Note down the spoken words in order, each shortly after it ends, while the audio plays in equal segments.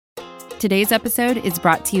Today's episode is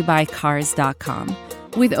brought to you by Cars.com.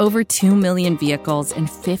 With over 2 million vehicles and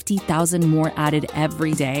 50,000 more added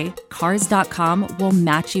every day, Cars.com will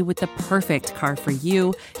match you with the perfect car for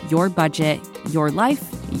you, your budget, your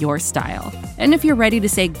life, your style. And if you're ready to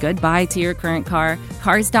say goodbye to your current car,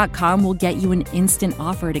 Cars.com will get you an instant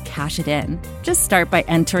offer to cash it in. Just start by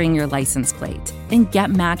entering your license plate and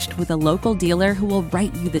get matched with a local dealer who will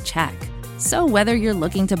write you the check. So whether you're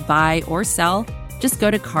looking to buy or sell, just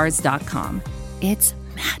go to Cars.com. It's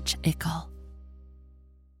magical.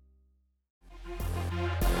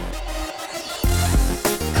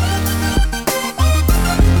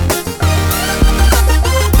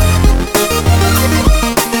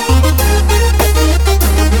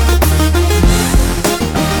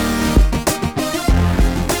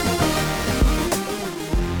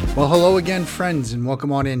 Well, hello again, friends, and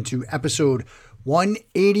welcome on into episode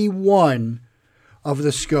 181 of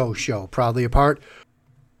the Scho Show, proudly a part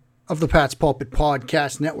of the Pat's Pulpit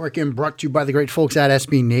Podcast Network and brought to you by the great folks at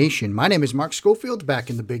SB Nation. My name is Mark Schofield, back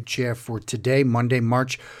in the big chair for today, Monday,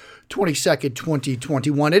 March 22nd,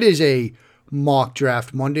 2021. It is a mock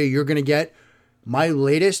draft Monday. You're going to get my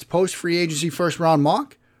latest post-free agency first-round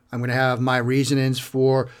mock. I'm going to have my reasonings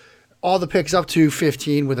for all the picks up to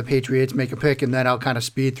 15 where the Patriots make a pick, and then I'll kind of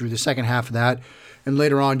speed through the second half of that. And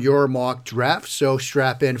later on, your mock draft. So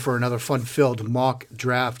strap in for another fun-filled mock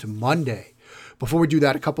draft Monday. Before we do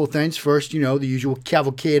that, a couple of things. First, the usual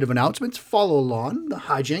cavalcade of announcements. Follow along the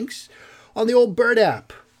hijinks on the old Bird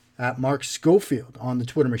app at Mark Schofield on the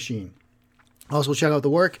Twitter machine. Also, check out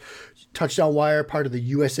the work. Touchdown Wire, part of the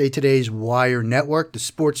USA Today's Wire Network, the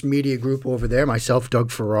sports media group over there, myself,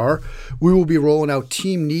 Doug Farrar. We will be rolling out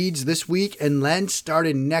team needs this week and then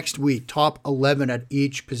starting next week, top 11 at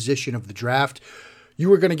each position of the draft.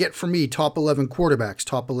 You are going to get from me top 11 quarterbacks,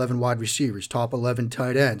 top 11 wide receivers, top 11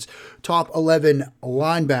 tight ends, top 11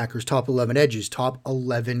 linebackers, top 11 edges, top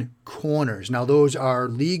 11 corners. Now, those are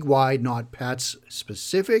league-wide, not Pats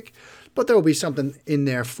specific, but there will be something in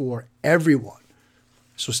there for everyone.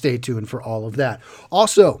 So stay tuned for all of that.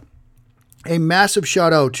 Also, a massive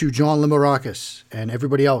shout out to John Limarakis and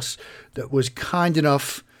everybody else that was kind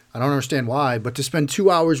enough, I don't understand why, but to spend 2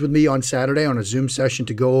 hours with me on Saturday on a Zoom session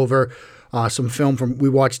to go over some film we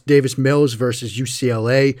watched Davis Mills versus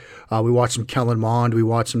UCLA. We watched some Kellen Mond. We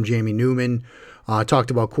watched some Jamie Newman.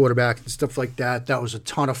 Talked about quarterback and stuff like that. That was a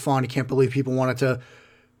ton of fun. I can't believe people wanted to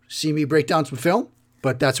see me break down some film.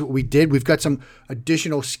 But that's what we did. We've got some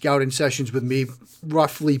additional scouting sessions with me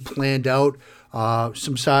roughly planned out.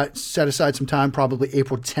 Set aside some time, probably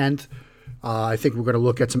April 10th. I think we're going to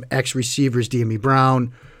look at some ex-receivers, D.M.E.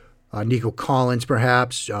 Brown, Nico Collins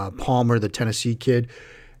perhaps, Palmer, the Tennessee kid,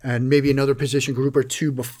 and maybe another position group or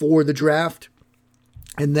two before the draft.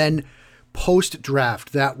 And then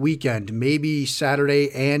post-draft that weekend, maybe Saturday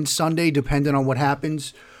and Sunday, depending on what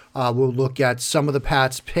happens, we'll look at some of the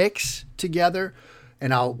Pats picks together.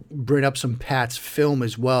 And I'll bring up some Pats film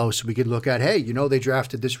as well so we could look at, hey, they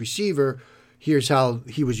drafted this receiver. Here's how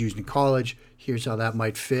he was used in college. Here's how that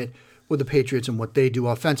might fit with the Patriots and what they do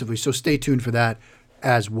offensively. So stay tuned for that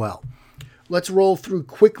as well. Let's roll through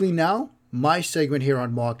quickly now my segment here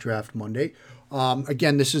on Mock Draft Monday.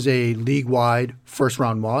 Again, this is a league-wide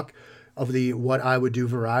first-round mock of the What I Would Do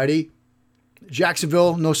variety.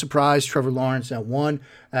 Jacksonville, no surprise. Trevor Lawrence at 1.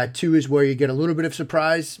 At 2 is where you get a little bit of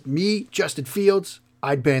surprise. Me, Justin Fields.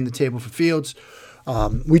 I'd bang the table for Fields.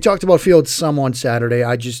 We talked about Fields some on Saturday.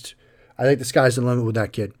 I think the sky's the limit with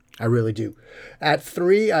that kid. I really do. At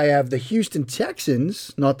 3, I have the Houston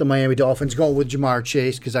Texans, not the Miami Dolphins, going with Jamar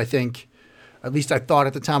Chase because I think, at least I thought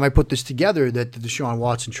at the time I put this together, that the Deshaun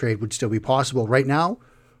Watson trade would still be possible. Right now,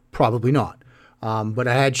 probably not. But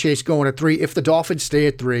I had Chase going at 3. If the Dolphins stay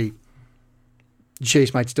at 3,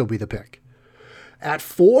 Chase might still be the pick. At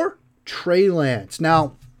 4, Trey Lance.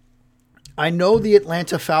 Now, I know the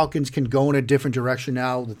Atlanta Falcons can go in a different direction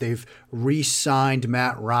now that they've re-signed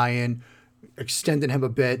Matt Ryan, extended him a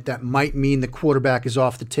bit. That might mean the quarterback is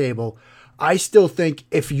off the table. I still think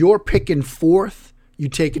if you're picking 4th, you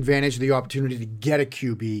take advantage of the opportunity to get a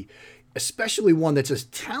QB, especially one that's as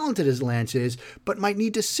talented as Lance is, but might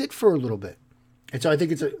need to sit for a little bit. And so I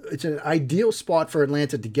think it's an ideal spot for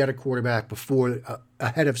Atlanta to get a quarterback before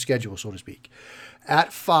ahead of schedule, so to speak.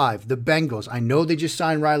 At 5, the Bengals. I know they just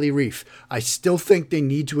signed Riley Reif. I still think they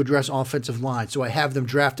need to address offensive line, so I have them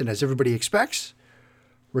drafted, as everybody expects,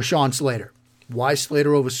 Rashawn Slater. Why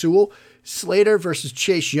Slater over Sewell? Slater versus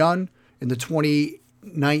Chase Young in the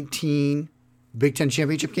 2019 Big Ten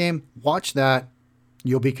Championship game. Watch that.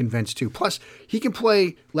 You'll be convinced too. Plus, he can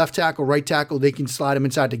play left tackle, right tackle. They can slide him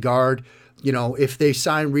inside the guard. If they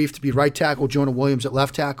sign Reif to be right tackle, Jonah Williams at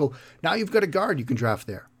left tackle, now you've got a guard you can draft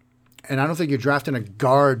there. and I don't think you're drafting a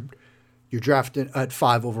guard, you're drafting at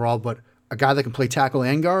 5 overall, but a guy that can play tackle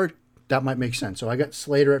and guard, that might make sense. So I got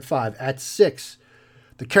Slater at 5. At 6,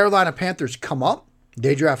 the Carolina Panthers come up.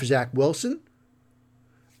 They draft Zach Wilson.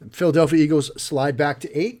 Philadelphia Eagles slide back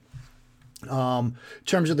to 8. In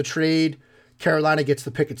terms of the trade, Carolina gets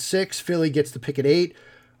the pick at 6. Philly gets the pick at 8.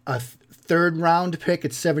 A third round pick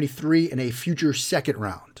at 73 and a future second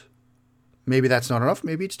round. Maybe that's not enough.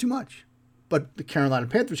 Maybe it's too much. But the Carolina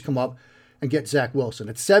Panthers come up and get Zach Wilson.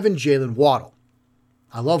 At 7, Jalen Waddle.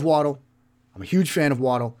 I love Waddle. I'm a huge fan of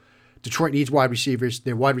Waddle. Detroit needs wide receivers.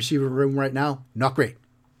 Their wide receiver room right now, not great.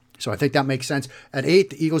 So I think that makes sense. At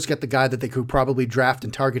 8, the Eagles get the guy that they could probably draft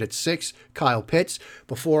and target at 6, Kyle Pitts.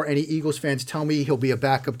 Before any Eagles fans tell me he'll be a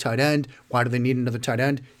backup tight end, why do they need another tight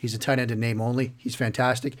end? He's a tight end in name only. He's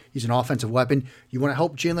fantastic. He's an offensive weapon. You want to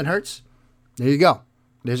help Jalen Hurts? There you go.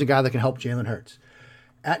 There's a guy that can help Jalen Hurts.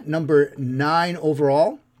 At number 9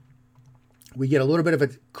 overall, we get a little bit of a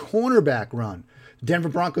cornerback run. Denver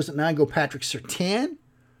Broncos at 9 go Patrick Surtain.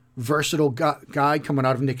 Versatile guy coming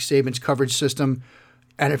out of Nick Saban's coverage system.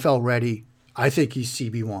 NFL ready. I think he's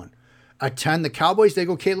CB1. At 10, the Cowboys, they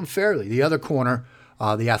go Caleb Fairley, the other corner,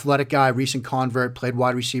 the athletic guy, recent convert, played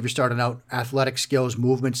wide receiver, starting out, athletic skills,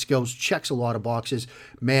 movement skills, checks a lot of boxes,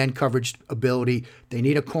 man coverage ability. They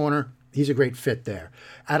need a corner. He's a great fit there.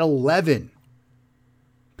 At 11,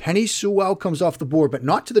 Penny Sewell comes off the board, but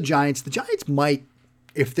not to the Giants. The Giants might,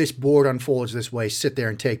 if this board unfolds this way, sit there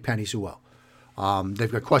and take Penny Sewell.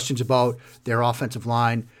 They've got questions about their offensive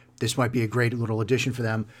line. This might be a great little addition for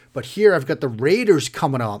them. But here I've got the Raiders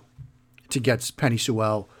coming up to get Penny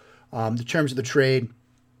Sewell. In terms of the trade,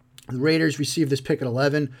 the Raiders receive this pick at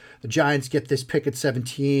 11. The Giants get this pick at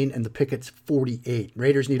 17 and the pick at 48.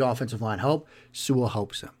 Raiders need offensive line help. Sewell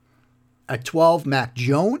helps them. At 12, Mac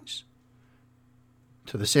Jones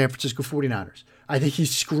to the San Francisco 49ers. I think he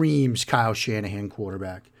screams Kyle Shanahan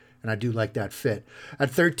quarterback, and I do like that fit.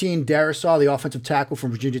 At 13, Darisaw, the offensive tackle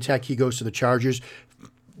from Virginia Tech, he goes to the Chargers.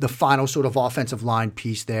 The final sort of offensive line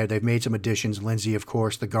piece there. They've made some additions. Lindsey, of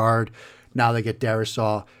course, the guard. Now they get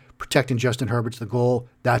Darisaw. Protecting Justin Herbert's the goal.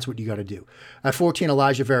 That's what you got to do. At 14,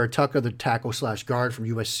 Elijah Vera-Tucker, the tackle/guard from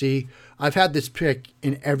USC. I've had this pick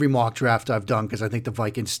in every mock draft I've done because I think the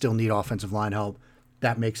Vikings still need offensive line help.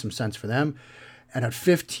 That makes some sense for them. And at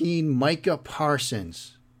 15, Micah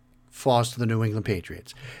Parsons falls to the New England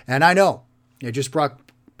Patriots. And I know they just brought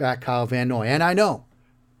back Kyle Van Noy. And I know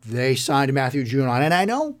they signed Matthew Judon. And I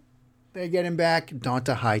know they're getting back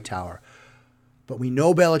Donta Hightower. But we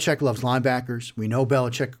know Belichick loves linebackers. We know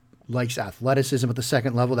Belichick likes athleticism at the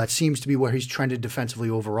second level. That seems to be where he's trended defensively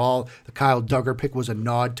overall. The Kyle Duggar pick was a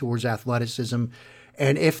nod towards athleticism.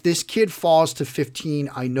 And if this kid falls to 15,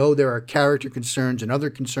 I know there are character concerns and other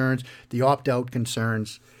concerns, the opt-out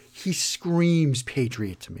concerns. He screams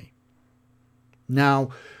Patriot to me.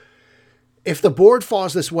 Now, if the board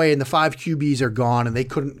falls this way and the 5 QBs are gone and they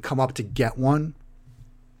couldn't come up to get one,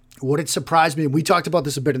 would it surprise me? We talked about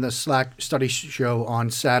this a bit in the Slack study show on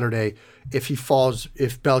Saturday. If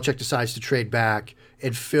Belichick decides to trade back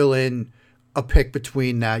and fill in a pick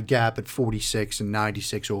between that gap at 46 and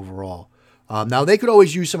 96 overall. Now, they could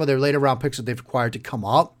always use some of their later round picks that they've acquired to come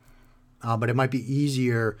up, but it might be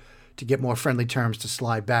easier to get more friendly terms to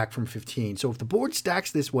slide back from 15. So if the board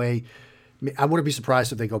stacks this way, I wouldn't be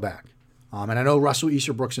surprised if they go back. And I know Russell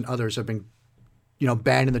Easterbrooks and others have been,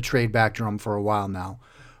 banging the trade back drum for a while now.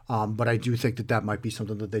 But I do think that might be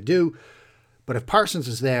something that they do. But if Parsons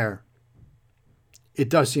is there, it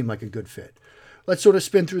does seem like a good fit. Let's sort of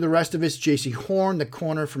spin through the rest of it. J.C. Horn, the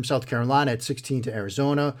corner from South Carolina at 16 to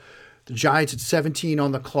Arizona. The Giants at 17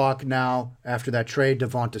 on the clock now after that trade.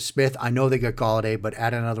 Devonta Smith. I know they got Golladay, but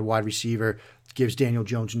add another wide receiver gives Daniel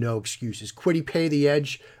Jones no excuses. Kwity Paye the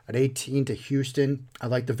edge at 18 to Houston. I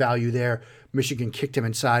like the value there. Michigan kicked him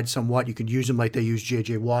inside somewhat. You can use him like they used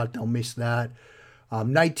J.J. Watt. They'll miss that.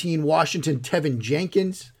 19, Washington, Tevin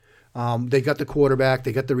Jenkins. They got the quarterback.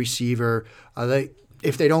 They got the receiver.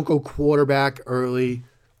 If they don't go quarterback early,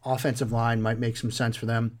 offensive line might make some sense for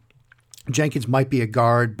them. Jenkins might be a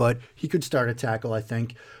guard, but he could start a tackle, I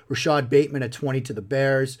think. Rashad Bateman at 20 to the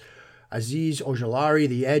Bears. Azeez Ojulari,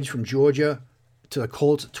 the edge from Georgia, to the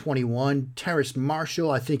Colts at 21. Terrace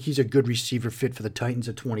Marshall, I think he's a good receiver fit for the Titans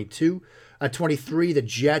at 22. At 23, the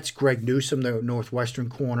Jets, Greg Newsome, the Northwestern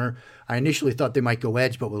corner. I initially thought they might go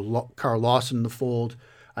edge, but with Carl Lawson in the fold,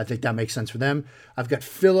 I think that makes sense for them. I've got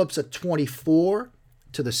Phillips at 24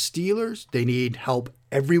 to the Steelers. They need help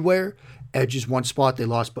everywhere. Edge is one spot. They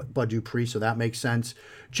lost Bud Dupree, so that makes sense.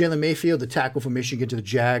 Jalen Mayfield, the tackle from Michigan, to the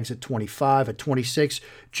Jags at 25. At 26,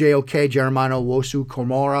 JOK, Jeremiah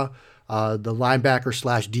Owusu-Komora, the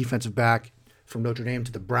linebacker/defensive back from Notre Dame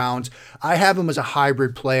to the Browns. I have him as a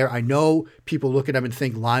hybrid player. I know people look at him and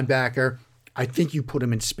think linebacker. I think you put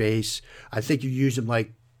him in space. I think you use him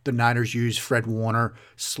like the Niners use Fred Warner,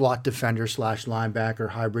 slot defender / linebacker,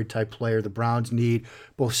 hybrid type player. The Browns need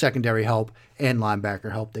both secondary help and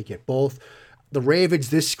linebacker help. They get both. The Ravens,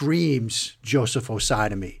 this screams Joseph Osai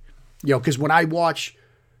to me. Because when I watch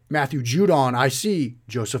Matthew Judon, I see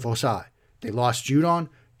Joseph Osai. They lost Judon.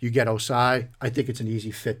 You get Osai. I think it's an easy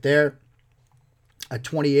fit there. At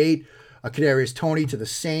 28, Kadarius Toney to the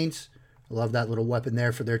Saints. I love that little weapon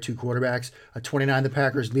there for their two quarterbacks. At 29, the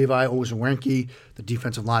Packers, Levi Ozenwinski, the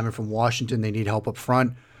defensive lineman from Washington. They need help up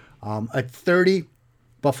front. At 30,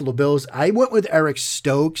 Buffalo Bills. I went with Eric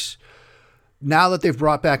Stokes. Now that they've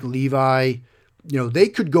brought back Levi, they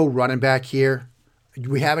could go running back here.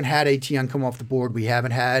 We haven't had ATN come off the board. We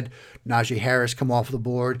haven't had Najee Harris come off the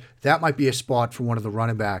board. That might be a spot for one of the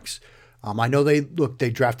running backs. I know they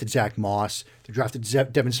drafted Zach Moss. They drafted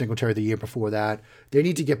Devin Singletary the year before that. They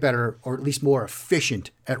need to get better, or at least more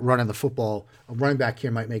efficient at running the football. A running back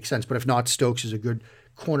here might make sense, but if not, Stokes is a good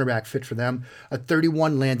cornerback fit for them. At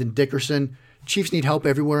 31, Landon Dickerson. Chiefs need help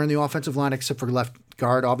everywhere in the offensive line except for left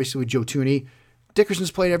guard, obviously with Joe Thuney.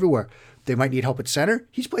 Dickerson's played everywhere. They might need help at center.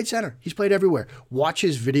 He's played center. He's played everywhere. Watch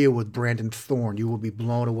his video with Brandon Thorne. You will be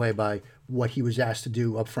blown away by what he was asked to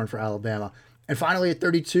do up front for Alabama. And finally, at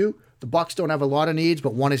 32, the Bucs don't have a lot of needs,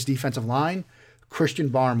 but one is defensive line. Christian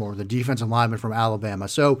Barmore, the defensive lineman from Alabama.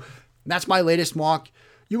 So that's my latest mock.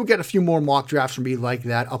 You will get a few more mock drafts from me like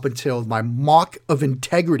that up until my mock of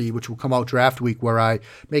integrity, which will come out draft week, where I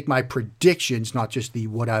make my predictions, not just the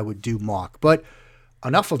what I would do mock. But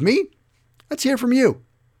enough of me. Let's hear from you.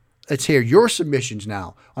 Let's hear your submissions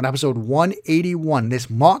now on episode 181, this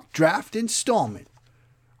mock draft installment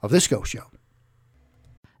of The Scho Show.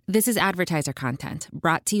 This is advertiser content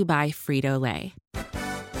brought to you by Frito-Lay.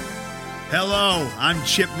 Hello, I'm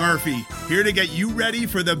Chip Murphy, here to get you ready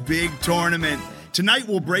for the big tournament. Tonight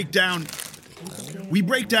we break down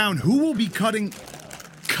who will be cutting.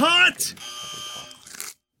 Cut!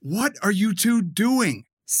 What are you two doing?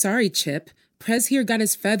 Sorry, Chip. Prez here got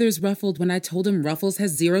his feathers ruffled when I told him Ruffles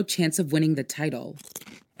has zero chance of winning the title.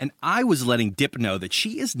 And I was letting Dip know that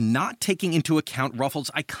she is not taking into account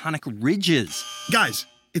Ruffles' iconic ridges. Guys,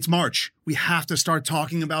 it's March. We have to start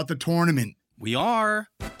talking about the tournament. We are.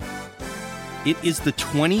 It is the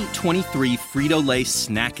 2023 Frito-Lay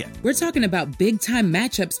Snack It. We're talking about big-time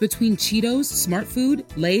matchups between Cheetos, Smart Food,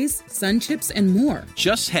 Lay's, Sun Chips, and more.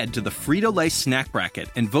 Just head to the Frito-Lay Snack Bracket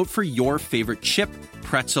and vote for your favorite chip,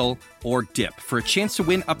 pretzel, or dip for a chance to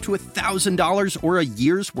win up to $1,000 or a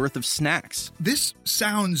year's worth of snacks. This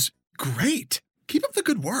sounds great. Keep up the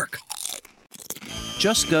good work.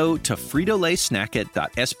 Just go to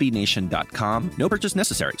fritolaysnackit.sbnation.com. No purchase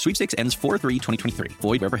necessary. Sweepstakes ends 4/3/2023.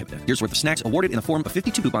 Void where prohibited. Year's worth of snacks awarded in the form of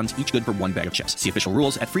 52 coupons, each good for one bag of chips. See official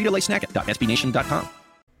rules at fritolaysnackit.sbnation.com.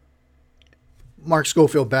 Mark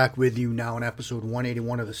Schofield back with you now on episode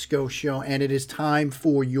 181 of The Scho Show, and it is time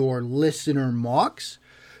for your listener mocks.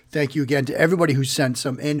 Thank you again to everybody who sent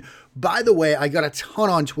some in. By the way, I got a ton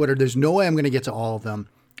on Twitter. There's no way I'm going to get to all of them,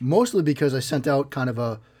 mostly because I sent out kind of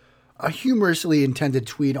a humorously intended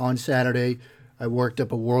tweet on Saturday. I worked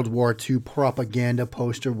up a World War II propaganda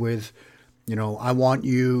poster with, I want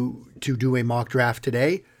you to do a mock draft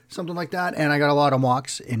today, something like that. And I got a lot of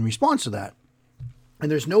mocks in response to that. And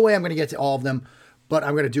there's no way I'm going to get to all of them, but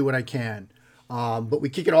I'm going to do what I can. But we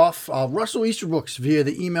kick it off. Russell Easterbrook's via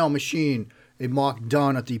the email machine, a mock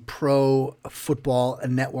done at the Pro Football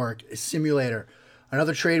Network Simulator.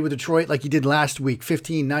 Another trade with Detroit like he did last week,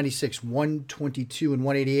 15, 96, 122, and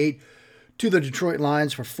 188 to the Detroit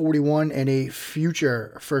Lions for 41 and a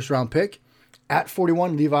future first-round pick. At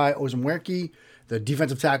 41, Levi Ozenwinski, the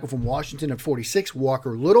defensive tackle from Washington. At 46,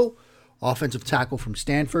 Walker Little, offensive tackle from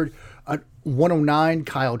Stanford. At 109,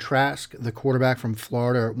 Kyle Trask, the quarterback from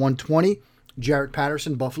Florida. At 120, Jarrett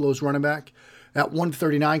Patterson, Buffalo's running back. At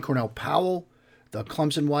 139, Cornell Powell, the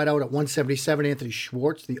Clemson wideout. At 177, Anthony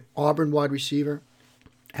Schwartz, the Auburn wide receiver.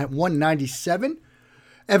 At 197,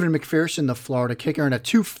 Evan McPherson, the Florida kicker. And at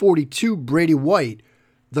 242, Brady White,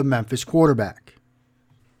 the Memphis quarterback.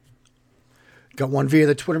 Got one via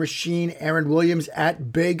the Twitter machine. Aaron Williams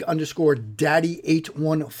at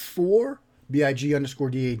big_daddy814.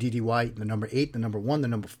 BIG_DADDY. The number 8, the number 1, the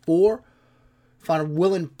number 4. Found a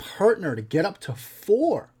willing partner to get up to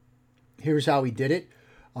 4. Here's how he did it.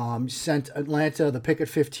 Sent Atlanta the pick at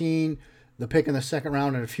 15, the pick in the second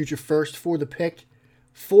round, and a future first for the pick.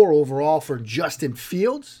 4 overall for Justin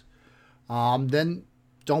Fields. Then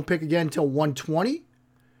don't pick again until 120.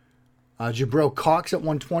 Jabril Cox at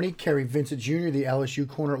 120. Kerry Vincent Jr., the LSU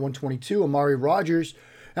corner at 122. Amari Rogers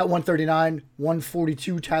at 139.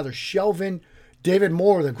 142, Tyler Shelvin. David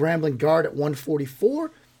Moore, the Grambling guard, at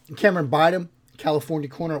 144. Cameron Bynum, California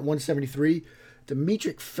corner, at 173.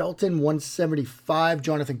 Demetric Felton, 175.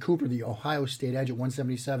 Jonathan Cooper, the Ohio State edge, at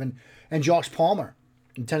 177. And Josh Palmer,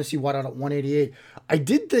 in Tennessee wideout, at 188. I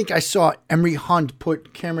did think I saw Emery Hunt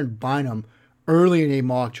put Cameron Bynum early in a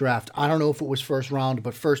mock draft. I don't know if it was first round,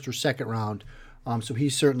 but first or second round. So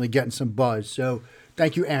he's certainly getting some buzz. So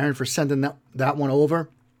thank you, Aaron, for sending that one over.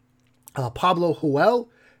 Pablo Joel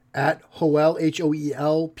at Joel,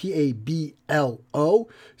 Hoel,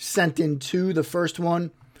 sent in two. The first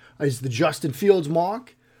one is the Justin Fields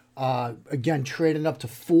mock. Again, trading up to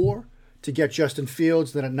 4 to get Justin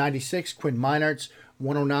Fields. Then at 96, Quinn Meinertz.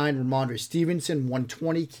 109, Ramondre Stevenson.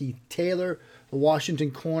 120, Keith Taylor, the Washington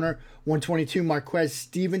corner. 122, Marquez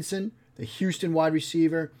Stevenson, the Houston wide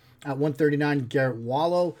receiver. At 139, Garrett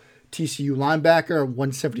Wallow, TCU linebacker.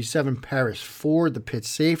 177, Paris Ford, the Pitt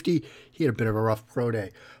safety. He had a bit of a rough pro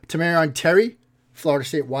day. Tamarion Terry, Florida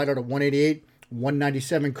State wideout, at 188.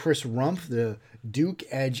 197, Chris Rumpf, the Duke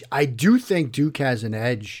edge. I do think Duke has an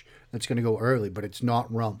edge that's going to go early, but it's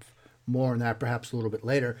not Rumpf. More on that perhaps a little bit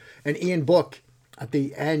later. And Ian Book at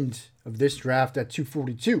the end of this draft at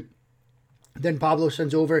 242. Then Pablo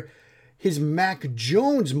sends over his Mac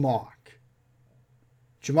Jones mock.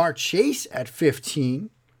 Jamar Chase at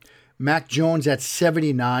 15. Mac Jones at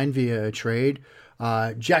 79 via a trade.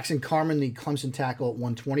 Jackson Carman, the Clemson tackle, at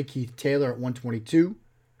 120. Keith Taylor at 122.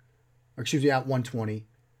 At 120.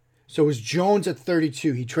 So it was Jones at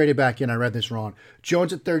 32. He traded back in. I read this wrong.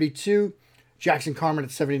 Jones at 32. Jackson Carman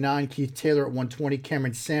at 79. Keith Taylor at 120.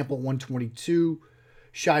 Cameron Sample at 122.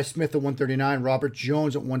 Shai Smith at 139. Robert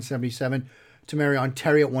Jones at 177. Tamarion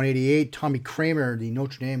Terry at 188. Tommy Kramer, the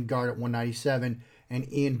Notre Dame guard, at 197.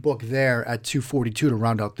 And Ian Book there at 242 to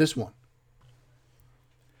round out this one.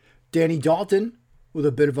 Danny Dalton with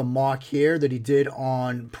a bit of a mock here that he did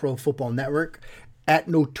on Pro Football Network at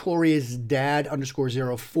Notorious Dad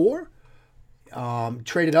 _04.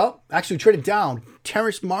 Traded down.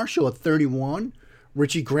 Terrace Marshall at 31.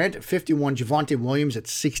 Richie Grant at 51. Javonte Williams at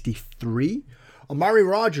 63. Amari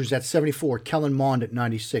Rogers at 74. Kellen Mond at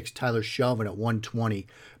 96. Tyler Shelvin at 120.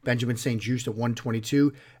 Benjamin St. Juste at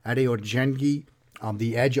 122. Adeola Ojengi,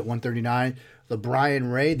 the edge, at 139.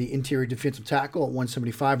 LeBrian Ray, the interior defensive tackle, at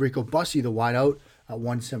 175. Rico Bussey, the wideout, at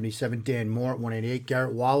 177. Dan Moore at 188.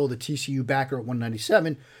 Garrett Wallow, the TCU backer, at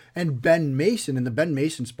 197. And Ben Mason in the Ben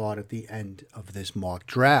Mason spot at the end of this mock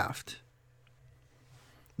draft.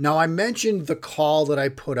 Now, I mentioned the call that I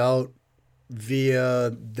put out via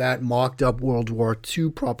that mocked up World War II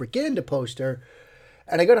propaganda poster,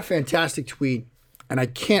 and I got a fantastic tweet, and I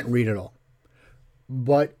can't read it all.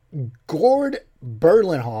 But Gord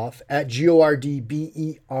Berlenhoff at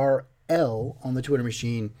GORDBERL on the Twitter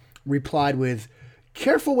machine replied with,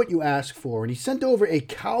 "Careful what you ask for," and he sent over a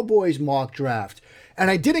Cowboys mock draft. And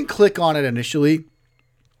I didn't click on it initially.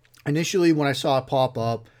 Initially, when I saw it pop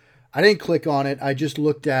up, I didn't click on it. I just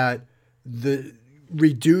looked at the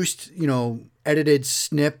reduced, edited,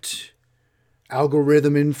 snipped,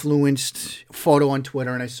 algorithm-influenced photo on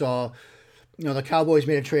Twitter, and I saw, the Cowboys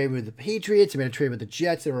made a trade with the Patriots, they made a trade with the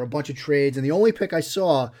Jets, there were a bunch of trades, and the only pick I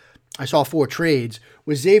saw 4 trades,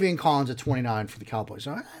 was Xavier Collins at 29 for the Cowboys.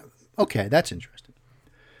 So, okay, that's interesting.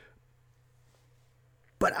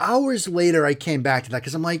 But hours later, I came back to that,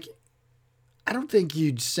 because I'm like, I don't think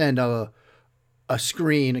you'd send a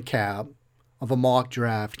cap of a mock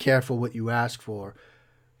draft, careful what you ask for,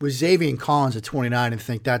 with Xavier Collins at 29 and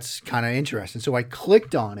think that's kind of interesting. So I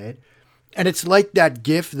clicked on it, and it's like that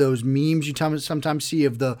GIF, those memes you sometimes see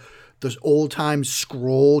of those old-time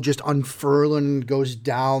scroll just unfurling, goes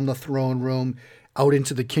down the throne room out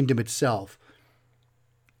into the kingdom itself.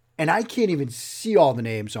 And I can't even see all the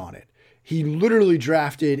names on it. He literally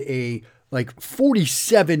drafted a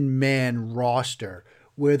 47-man roster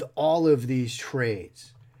with all of these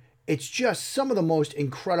trades. It's just some of the most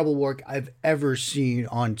incredible work I've ever seen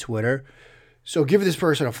on Twitter. So give this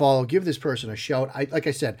person a follow. Give this person a shout. Like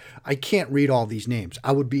I said, I can't read all these names.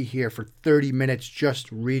 I would be here for 30 minutes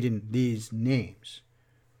just reading these names.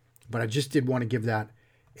 But I just did want to give that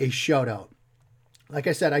a shout out. Like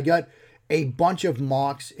I said, I got a bunch of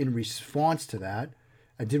mocks in response to that.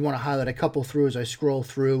 I did want to highlight a couple through as I scroll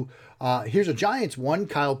through. Here's a Giants one.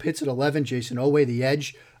 Kyle Pitts at 11. Jason Owe, the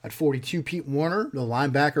edge, at 42. Pete Warner, the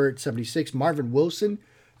linebacker, at 76. Marvin Wilson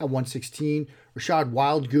at 116. Rashad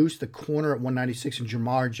Wildgoose, the corner, at 196. And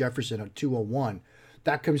Jamar Jefferson at 201.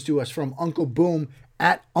 That comes to us from Uncle Boom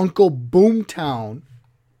at Uncle Boomtown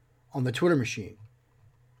on the Twitter machine.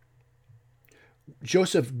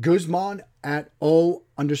 Joseph Guzman at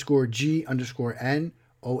O_G_N.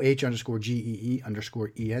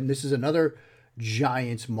 OH_GEE_EN. This is another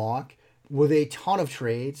Giants mock with a ton of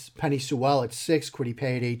trades. Penny Sewell at 6, Kwity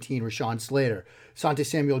Paye at 18, Rashawn Slater, Sante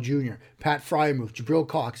Samuel Jr., Pat Fryermuth, Jabril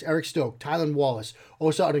Cox, Eric Stoke, Tylan Wallace,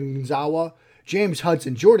 Osa Ogunzawa, James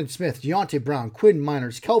Hudson, Jordan Smith, Deontay Brown, Quinn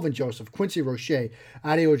Miners, Kelvin Joseph, Quincy Roche,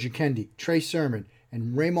 Adio Jakendi, Trey Sermon,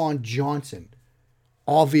 and Raymond Johnson,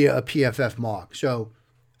 all via a PFF mock. So,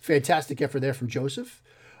 fantastic effort there from Joseph.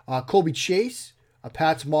 Colby Chase, a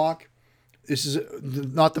Pats mock. This is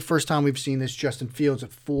not the first time we've seen this. Justin Fields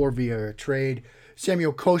at 4 via a trade.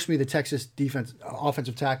 Samuel Cosmi, the Texas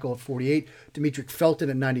offensive tackle at 48. Demetric Felton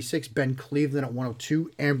at 96. Ben Cleveland at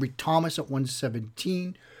 102. Ambry Thomas at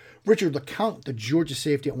 117. Richard LeCount, the Georgia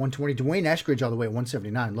safety at 120. Dwayne Eskridge all the way at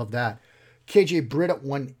 179. Love that. KJ Britt at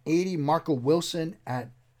 180. Marco Wilson at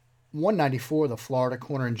 194, the Florida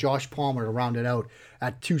corner. And Josh Palmer to round it out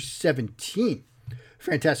at 217.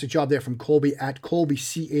 Fantastic job there from Colby at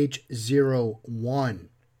ColbyCH01.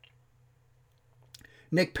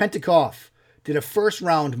 Nick Pentecoff did a first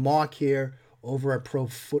round mock here over at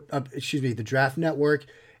the Draft Network,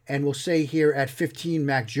 and we'll say here at 15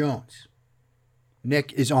 Mac Jones.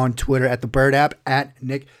 Nick is on Twitter at the Bird app at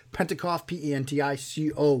Nick Pentecoff,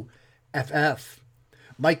 PENTICOFF.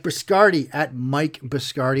 Mike Biscardi at Mike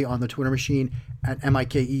Biscardi on the Twitter machine at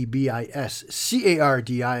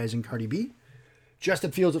MikeBiscardi as in Cardi B.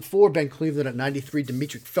 Justin Fields at 4, Ben Cleveland at 93,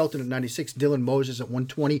 Demetric Felton at 96, Dylan Moses at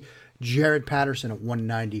 120, Jared Patterson at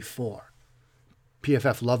 194.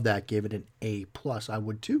 PFF loved that, gave it an A+. I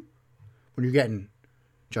would too, when you're getting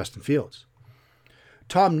Justin Fields.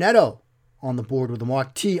 Tom Netto on the board with a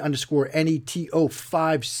mock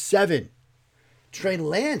T_NETO57. Trey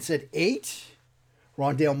Lance at 8.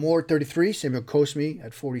 Rondale Moore at 33. Samuel Cosmi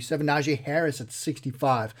at 47. Najee Harris at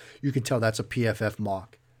 65. You can tell that's a PFF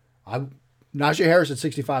mock. Najee Harris at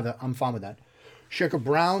 65. I'm fine with that. Shaker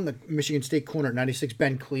Brown, the Michigan State corner at 96.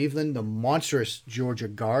 Ben Cleveland, the monstrous Georgia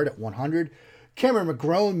guard at 100. Cameron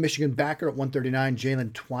McGrone, Michigan backer at 139.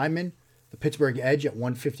 Jalen Twyman, the Pittsburgh edge at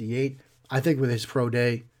 158. I think with his pro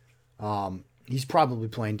day, he's probably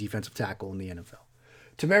playing defensive tackle in the NFL.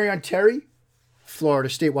 Tamarion Terry, Florida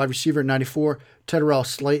State wide receiver at 94. Tedderell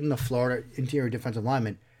Slayton, the Florida interior defensive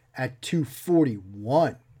lineman, at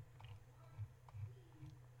 241.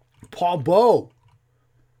 Paul Bowe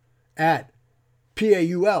at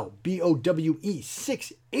PAULBOWE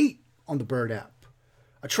 68 on the Bird app.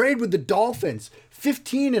 A trade with the Dolphins,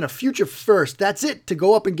 15 and a future first. That's it to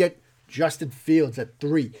go up and get Justin Fields at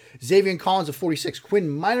 3. Xavier Collins at 46. Quinn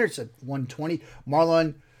Miners at 120.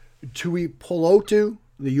 Marlon Tuipulotu,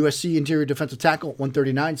 the USC interior defensive tackle at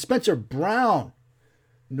 139. Spencer Brown,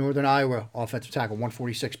 Northern Iowa offensive tackle,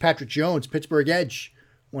 146. Patrick Jones, Pittsburgh edge,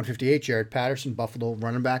 158. Jared Patterson, Buffalo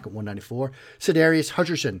running back at 194. Sedarius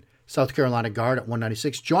Hutcherson, South Carolina guard at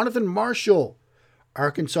 196. Jonathan Marshall,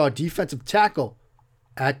 Arkansas defensive tackle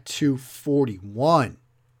at 241.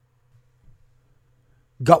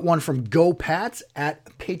 Got one from Go Pats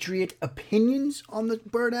at Patriot Opinions on the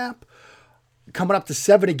Bird app. Coming up to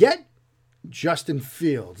 7 again, Justin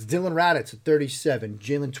Fields. Dylan Raditz at 37.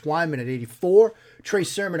 Jalen Twyman at 84. Trey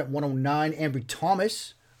Sermon at 109. Ambry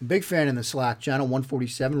Thomas, big fan in the Slack channel,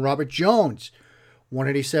 147. Robert Jones,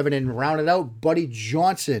 187. And rounded out, Buddy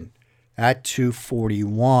Johnson at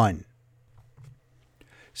 241.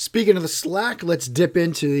 Speaking of the Slack, let's dip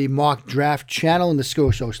into the mock draft channel in the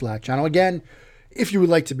Scho Show Slack channel. Again, if you would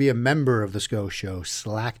like to be a member of the Scho Show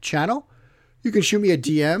Slack channel, you can shoot me a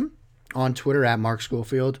DM on Twitter at Mark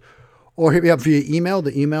Schofield, or hit me up via email,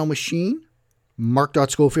 the email machine,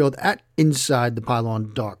 mark.schofield at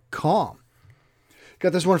insidethepylon.com.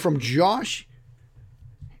 Got this one from Josh.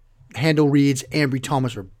 Handle reads, Ambry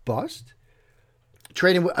Thomas or bust.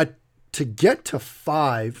 Trading to get to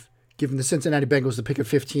 5, giving the Cincinnati Bengals the pick of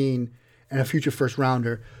 15 and a future first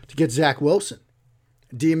rounder to get Zach Wilson.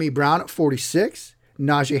 DME Brown at 46.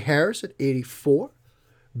 Najee Harris at 84.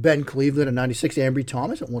 Ben Cleveland at 96. Ambry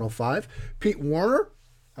Thomas at 105. Pete Werner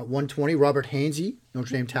at 120. Robert Hainsey,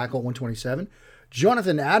 Notre Dame tackle at 127.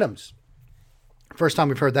 Jonathan Adams, first time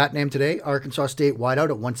we've heard that name today. Arkansas State wideout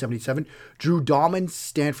at 177. Drew Dahlman,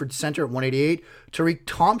 Stanford center at 188. Tariq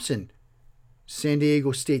Thompson, San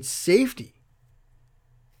Diego State safety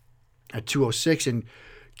at 206. And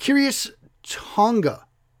Curious Tonga,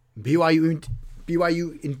 BYU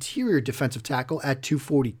interior defensive tackle at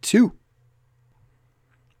 242.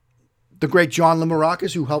 The great John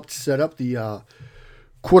Limarakis, who helped set up the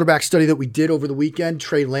quarterback study that we did over the weekend.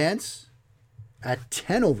 Trey Lance at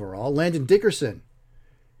 10 overall. Landon Dickerson,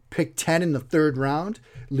 pick 10 in the 3rd round.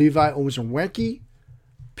 Levi Ozenweki,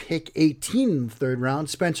 pick 18 in the 3rd round.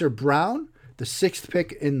 Spencer Brown, the 6th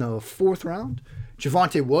pick in the 4th round.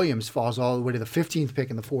 Javonte Williams falls all the way to the 15th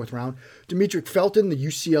pick in the 4th round. Demetric Felton, the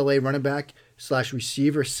UCLA running back /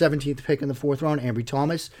 receiver, 17th pick in the 4th round. Ambry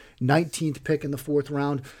Thomas, 19th pick in the 4th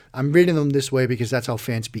round. I'm reading them this way because that's how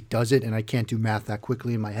Fanspeak does it, and I can't do math that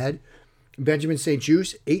quickly in my head. Benjamin St.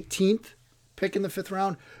 Juste, 18th pick in the 5th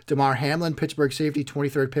round. Damar Hamlin, Pittsburgh safety,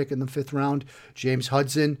 23rd pick in the 5th round. James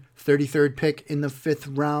Hudson, 33rd pick in the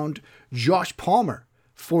 5th round. Josh Palmer,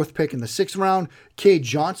 4th pick in the 6th round. Cade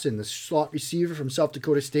Johnson, the slot receiver from South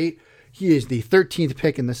Dakota State. He is the 13th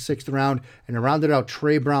pick in the 6th round. And to round it out,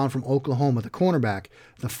 Trey Brown from Oklahoma, the cornerback,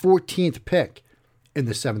 the 14th pick in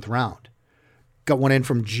the 7th round. Got one in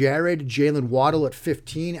from Jared, Jalen Waddle at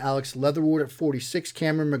 15, Alex Leatherwood at 46,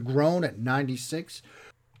 Cameron McGrone at 96,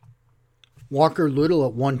 Walker Little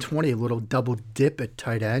at 120, a little double dip at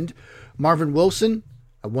tight end. Marvin Wilson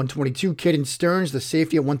at 122, Caden Stearns, the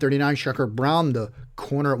safety at 139, Shucker Brown, the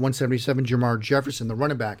corner at 177, Jamar Jefferson, the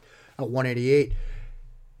running back at 188.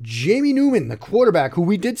 Jamie Newman, the quarterback, who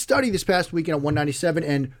we did study this past weekend at 197,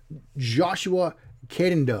 and Joshua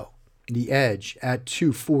Kadendo, the edge, at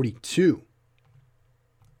 242.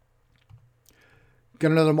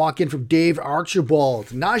 Got another mock in from Dave Archibald.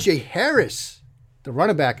 Najee Harris, the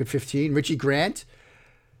running back at 15. Richie Grant,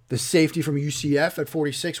 the safety from UCF at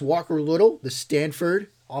 46. Walker Little, the Stanford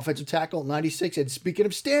offensive tackle at 96. And speaking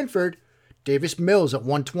of Stanford, Davis Mills at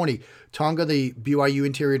 120. Tonga, the BYU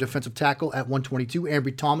interior defensive tackle at 122.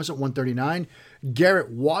 Ambry Thomas at 139. Garrett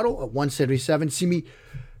Waddle at 177. Simi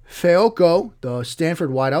Feoko, the Stanford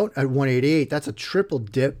wideout, at 188. That's a triple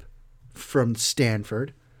dip from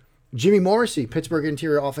Stanford. Jimmy Morrissey, Pittsburgh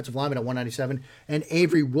interior offensive lineman at 197. And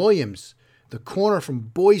Avery Williams, the corner from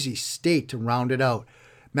Boise State, to round it out.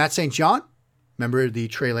 Matt St. John, member of the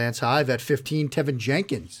Trey Lance Hive, at 15. Tevin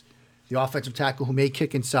Jenkins, the offensive tackle who may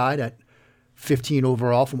kick inside, at 15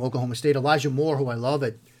 overall from Oklahoma State. Elijah Moore, who I love,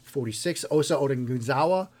 at 46. Osa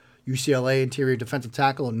Odengunzawa, UCLA interior defensive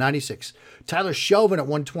tackle, at 96. Tyler Shelvin at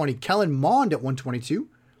 120. Kellen Mond at 122.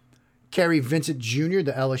 Kerry Vincent Jr.,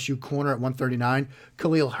 the LSU corner, at 139.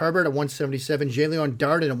 Khalil Herbert at 177. Jalen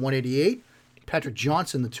Darden at 188. Patrick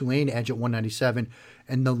Johnson, the Tulane edge, at 197.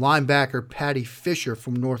 And the linebacker, Patty Fisher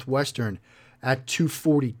from Northwestern, at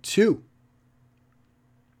 242.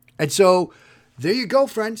 And so, there you go,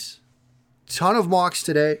 friends. Ton of mocks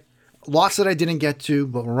today. Lots that I didn't get to,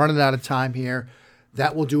 but we're running out of time here.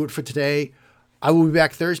 That will do it for today. I will be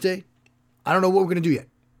back Thursday. I don't know what we're going to do yet.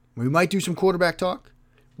 We might do some quarterback talk.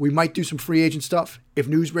 We might do some free agent stuff. If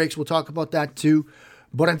news breaks, we'll talk about that too.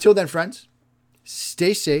 But until then, friends,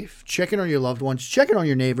 stay safe. Check in on your loved ones. Check in on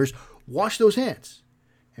your neighbors. Wash those hands.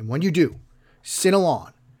 And when you do, sin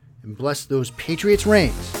along and bless those Patriots'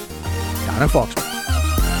 reigns down in Foxborough.